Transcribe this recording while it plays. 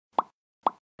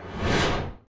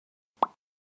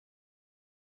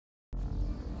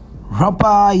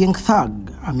Rapper Young Thug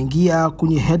ameingia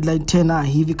kwenye headline tena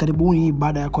hivi karibuni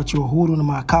baada ya kuachiwa huru na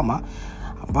mahakama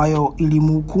ambayo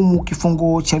ilimhukumu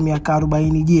kifungo cha miaka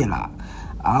 40 jela.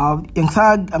 Young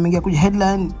Thug ameingia kwenye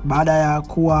headline baada ya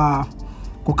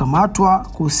kukamatwa,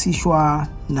 kuhusishwa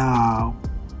na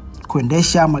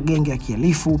kuendesha magenge ya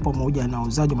kihalifu pamoja na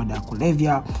uuzaji wa dawa,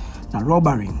 kulevya na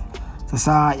robbery.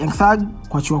 Sasa Young Thug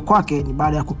kuachiwa kwake ni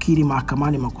baada ya kukiri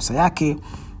mahakamani makosa yake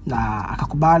na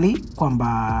akakubali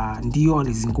kwamba ndio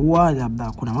alizingua,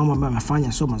 labda kuna mambo ambayo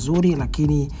amefanya sio mazuri,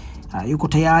 lakini yuko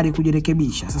tayari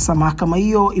kujirekebisha. Sasa mahakama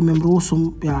hiyo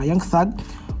imemruhusu Young Thug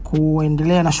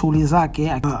kuendelea na shughuli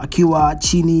zake akiwa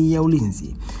chini ya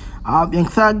ulinzi. Young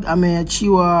Thug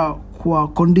ameachiwa kwa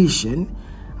condition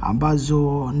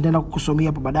ambazo nitaenda kukusomea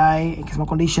hapo baadaye. Ikisema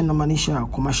condition inamaanisha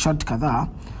kwa masharti kadhaa,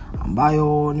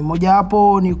 ambayo ni moja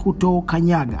hapo ni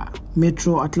kutokanyaga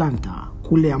Metro Atlanta,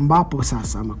 kule ambapo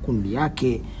sasa makundi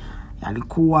yake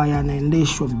yalikuwa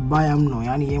yanaendeshwa vibaya mno.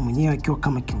 Yani yeye mwenyewe akiwa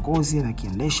kama kiongozi na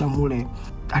kiendesha mule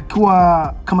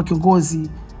akiwa kama kiongozi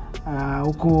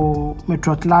huko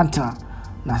Metro Atlanta,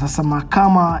 na sasa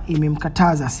mahakama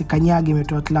imemkataza asikanyage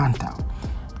Metro Atlanta.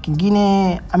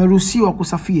 Kingine ameruhusiwa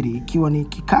kusafiri ikiwa ni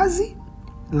kikazi,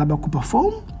 labda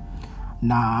kuperform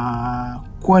na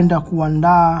kwenda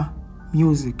kuandaa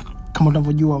music. Kama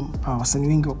unavyojua wasanii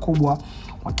wengi wakubwa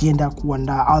wakienda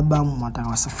kuandaa album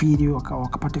watawasafiri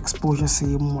wakapata exposure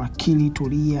sehemu, akili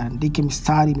tulia, andike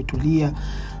mistari imetulia,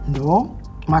 ndio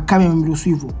mahakama imeruhusu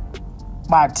hivyo,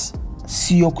 but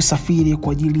sio kusafiri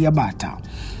kwa ajili ya bata.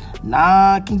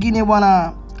 Na kingine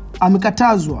bwana,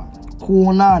 amekatazwa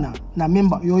kuonana na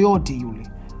member yoyote yule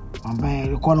ambaye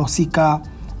alikuwa anahusika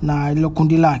na ile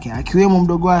kundi lake, akiwemo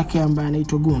mdogo wake ambaye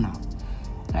anaitwa Guna.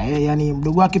 Yani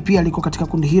mdogo wake pia alikuwa katika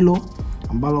kundi hilo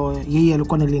ambalo yeye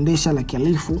alikuwa analiendesha la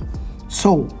kihalifu.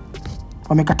 So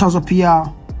wamekatazwa pia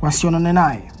wasionane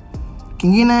naye.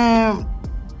 Kingine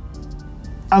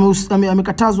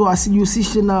amekatazwa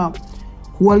asijihusishe na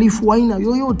uhalifu wa aina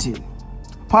yoyote.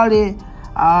 Pale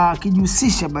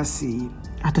akijihusisha basi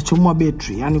atachomoa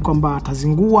betri, yani kwamba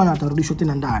atazingua na atarudishwa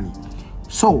tena ndani.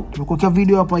 So tumekuwekea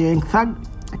video hapa ya Young Thug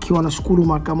akiwa anashukuru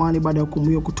mahakamani baada ya hukumu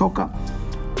hiyo kutoka,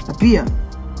 na pia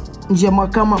nje ya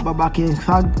mahakama babake Young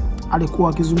Thug alikuwa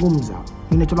akizungumza.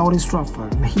 Mimi ni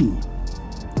Strafford na hii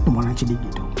ni Mwananchi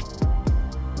Digital.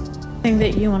 Thing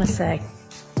that you want to say?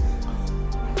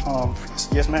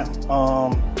 Yes, ma'am.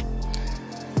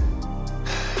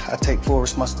 I take full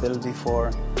responsibility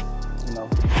for,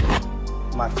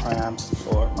 my crimes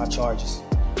or my charges.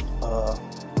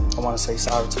 I want to say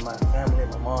sorry to my family,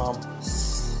 my mom.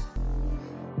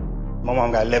 My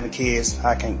mom got 11 kids.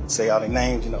 I can't say all their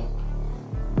names,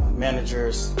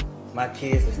 managers, my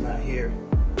kids that's not here.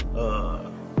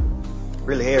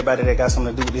 Really everybody that got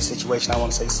something to do with this situation, I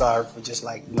want to say sorry for just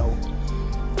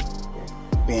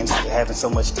having so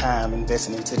much time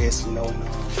investing into this,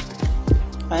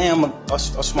 I am a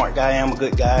smart guy, I am a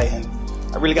good guy, and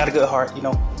I really got a good heart,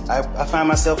 I find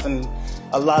myself in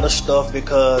a lot of stuff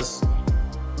because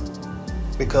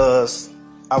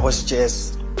I was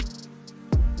just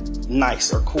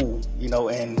nice or cool,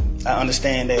 and I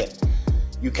understand that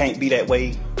you can't be that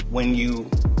way when you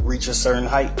reach a certain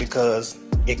height, because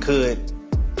it could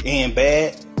end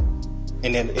bad,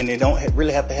 and it don't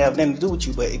really have to have nothing to do with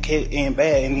you, but it could end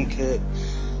bad and it could,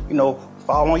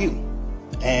 fall on you.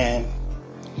 And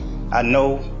I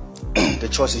know the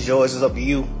choice is yours, it's up to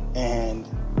you, and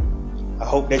I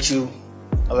hope that you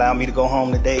allow me to go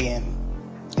home today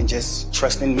and just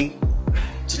trust in me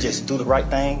to just do the right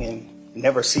thing and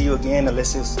never see you again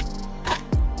unless it's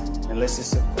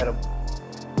at a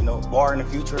bar in the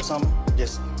future or something.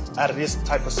 Just out of this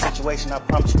type of situation, I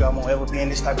promise you I won't ever be in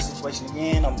this type of situation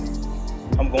again.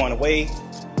 I'm going away.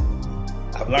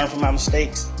 I've learned from my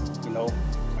mistakes.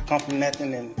 I come from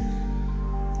nothing and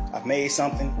I've made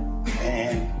something,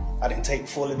 and I didn't take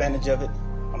full advantage of it.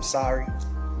 I'm sorry.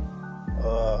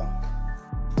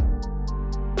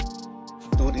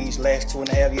 Through these last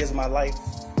 2.5 years of my life,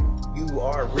 you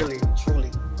are really,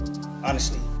 truly,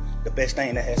 honestly, the best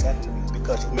thing that has happened to me,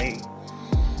 because you made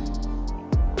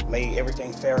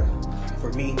everything fair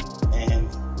for me and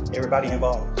everybody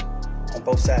involved on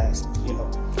both sides.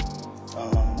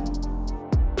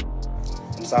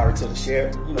 I'm sorry to the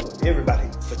sheriff, everybody,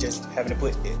 for just having to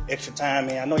put extra time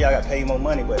in. I know y'all got paid more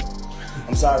money, but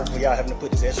I'm sorry for y'all having to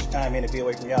put this extra time in to be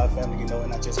away from y'all family,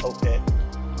 and I just hope that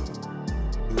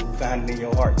you find it in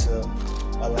your heart to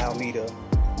allow me to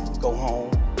go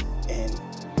home and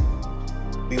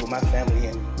be with my family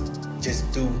and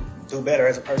just do better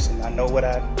as a person. I know what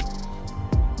I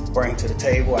bring to the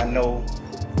table. I know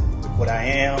what I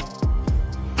am.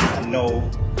 I know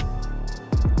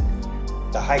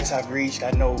the heights I've reached.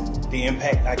 I know the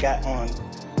impact I got on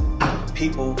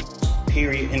people,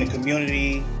 period, in the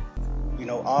community, you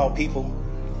know, all people.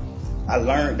 I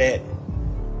learned that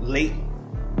late,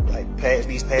 like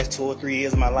these past 2 or 3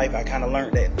 years of my life, I kind of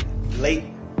learned that late,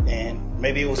 and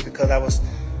maybe it was because I was,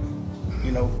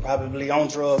 you know, probably on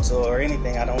drugs or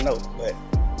anything, I don't know, but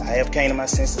I have came to my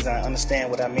senses and I understand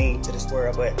what I mean to this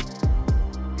world. But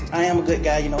I am a good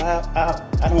guy, you know,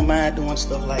 I don't mind doing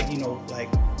stuff like, you know, like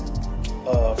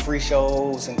free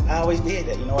shows, and I always did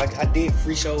that, you know. I did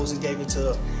free shows and gave it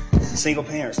to single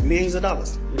parents, millions of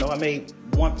dollars. You know, I made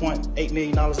 $1.8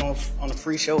 million on a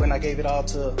free show, and I gave it all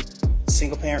to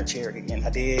single parent charity. And I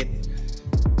did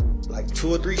like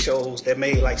 2 or 3 shows that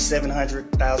made like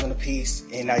 $700,000 a piece,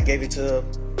 and I gave it to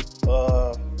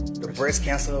the breast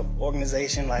cancer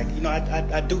organization. Like, you know,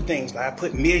 I do things. Like, I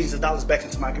put millions of dollars back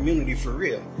into my community for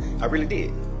real. I really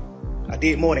did. I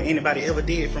did more than anybody ever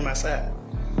did from my side,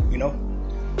 you know.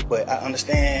 But I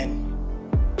understand,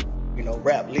 you know,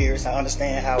 rap lyrics. I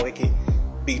understand how it could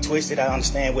be twisted. I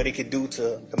understand what it could do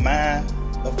to the mind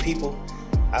of people.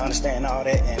 I understand all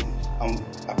that, and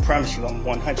I promise you, I'm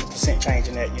 100%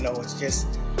 changing that. You know, it's just,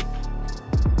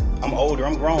 I'm older,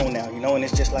 I'm grown now, you know, and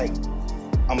it's just like,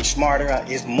 I'm smarter.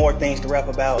 There's more things to rap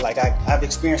about. Like, I've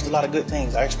experienced a lot of good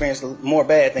things. I experienced more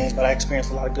bad things, but I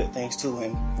experienced a lot of good things too.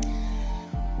 And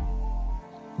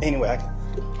anyway,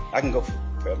 I can go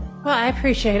forever. Well, I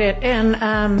appreciate it. And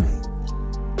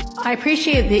I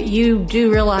appreciate that you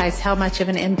do realize how much of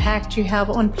an impact you have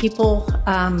on people.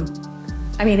 I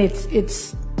mean,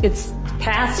 it's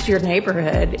past your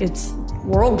neighborhood. It's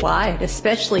worldwide,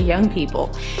 especially young people.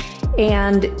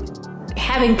 And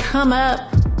having come up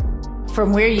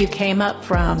from where you came up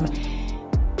from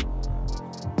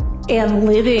and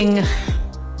living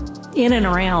in and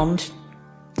around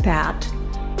that,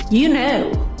 you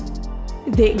know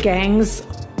that gangs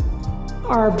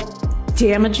are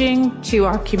damaging to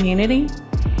our community,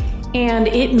 and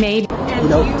it may... And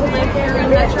you live here in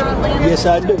Metro Atlanta? Yes,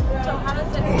 I do. So how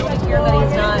does it feel here that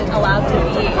he's not allowed to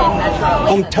be in Metro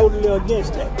Atlanta? I'm totally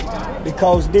against that,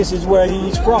 because this is where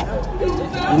he's from,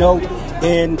 you know,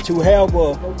 and to have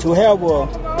a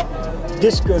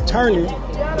district attorney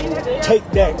take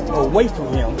that away from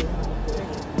him,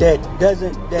 that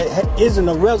isn't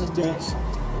a resident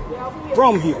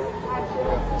from here.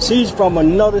 She's from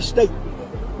another state,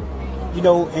 you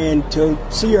know, and to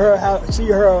see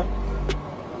her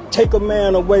take a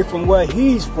man away from where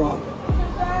he's from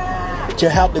to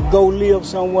have to go live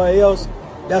somewhere else,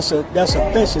 that's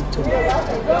offensive to me.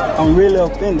 I'm really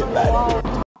offended by it.